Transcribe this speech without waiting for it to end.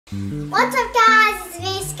What's up guys, it's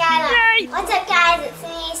me Skyla. Yay! What's up guys, it's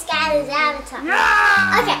me Skyla's avatar.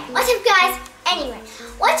 Yeah! Okay, what's up guys? Anyway,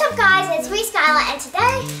 what's up guys, it's me Skyla and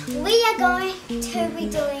today we are going to be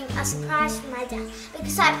doing a surprise for my dad.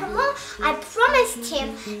 Because I promised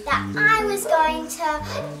him that I was going to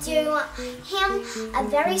do him a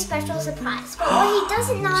very special surprise. But what he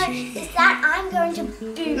doesn't know is that I'm going to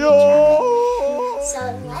booby trap him.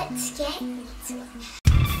 So let's get into it.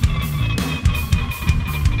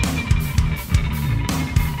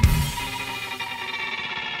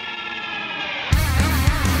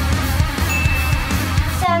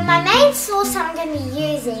 My main source I'm going to be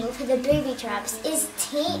using for the booby traps is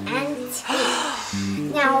TNT.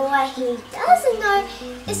 Now what he doesn't know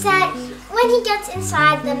is that when he gets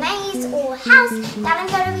inside the maze or house that I'm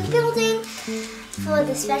going to be building for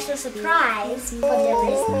the special surprise, but there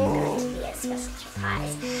is not going to be a special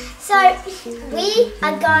surprise. So we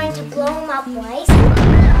are going to blow him up boys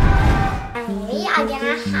and we are going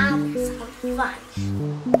to have some fun.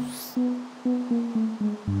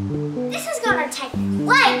 This is going to take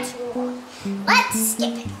way too long. Let's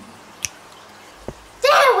skip it.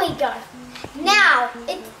 There we go. Now I'm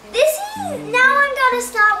going to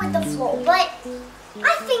start with the floor, but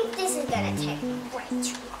I think this is going to take way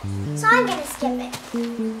too long. So I'm going to skip it.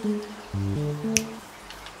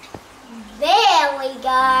 There we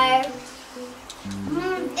go.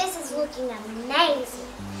 This is looking amazing.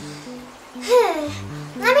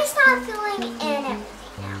 Let me start filling in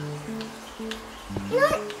everything now. You know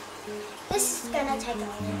what? This is going to take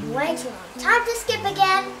way too long. Time to skip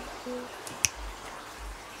again.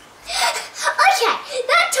 Okay,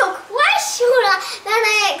 that took way shorter than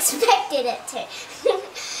I expected it to.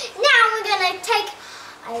 Now we're going to take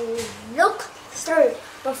a look through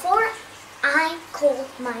before I call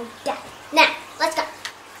my dad. Now, let's go.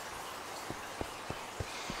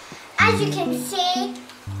 As you can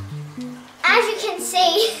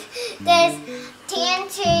see, there's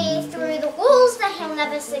TNT through the walls that he'll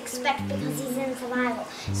never expect because he's in survival.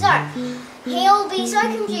 So, he'll be so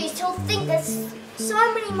confused, he'll think there's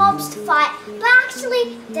so many mobs to fight, but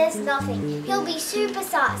actually there's nothing. He'll be super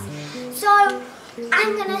sus.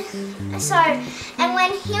 And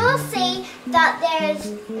when he'll see that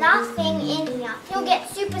there's nothing in here, he'll get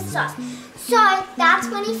super sus. So that's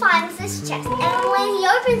when he finds this chest, and when he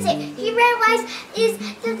opens it, he realizes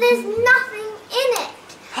that there's nothing in it.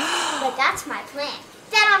 But that's my plan.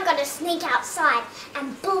 Then I'm going to sneak outside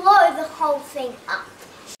and blow the whole thing up.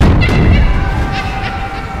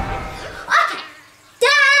 Okay. Dad!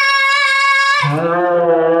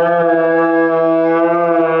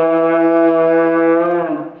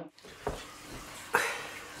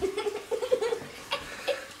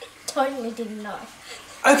 Totally didn't know.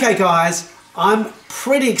 Okay guys, I'm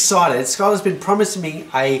pretty excited. Skyla's been promising me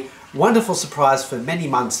a wonderful surprise for many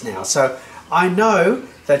months now. So I know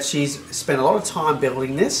that she's spent a lot of time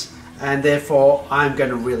building this and therefore I'm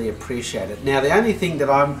going to really appreciate it. Now the only thing that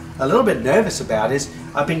I'm a little bit nervous about is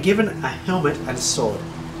I've been given a helmet and a sword.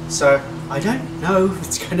 So I don't know if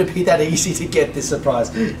it's going to be that easy to get this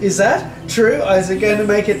surprise. Is that true? Is it going to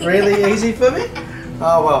make it really easy for me?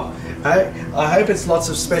 Oh well, I hope it's lots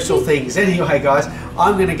of special things. Anyway guys,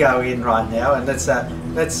 I'm going to go in right now and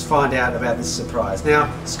let's find out about this surprise. Now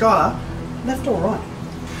Skyla, left or right?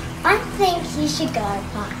 I think you should go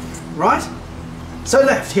right. Right? So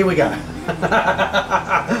left, here we go.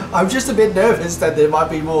 I'm just a bit nervous that there might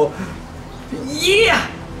be more. Yeah!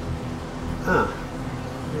 Ah.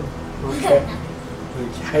 Okay.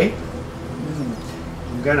 Okay.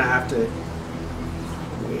 I'm going to have to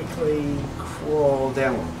quickly crawl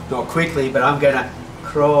down. Well, not quickly, but I'm going to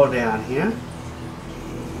crawl down here.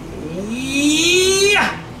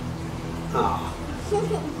 Yeah! Oh.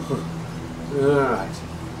 Alright.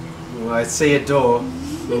 Well, I see a door.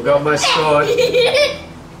 I've got my sword.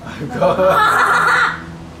 I've got...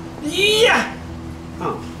 Yeah!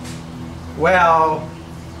 Oh. Well,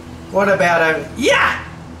 what about a... Yeah!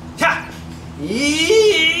 Ha! Yeah!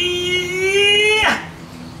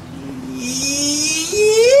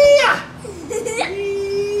 Yeah!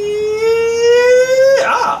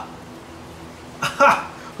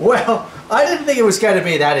 Ah! Well, I didn't think it was going to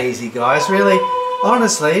be that easy, guys. Really,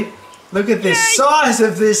 honestly, look at the size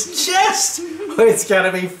of this chest. It's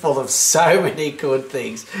going to be full of so many good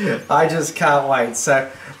things. I just can't wait. So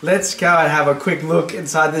let's go and have a quick look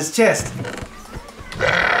inside this chest.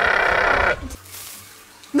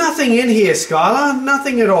 Nothing in here, Skyla.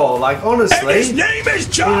 Nothing at all. Like, honestly. And his name is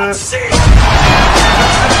John C.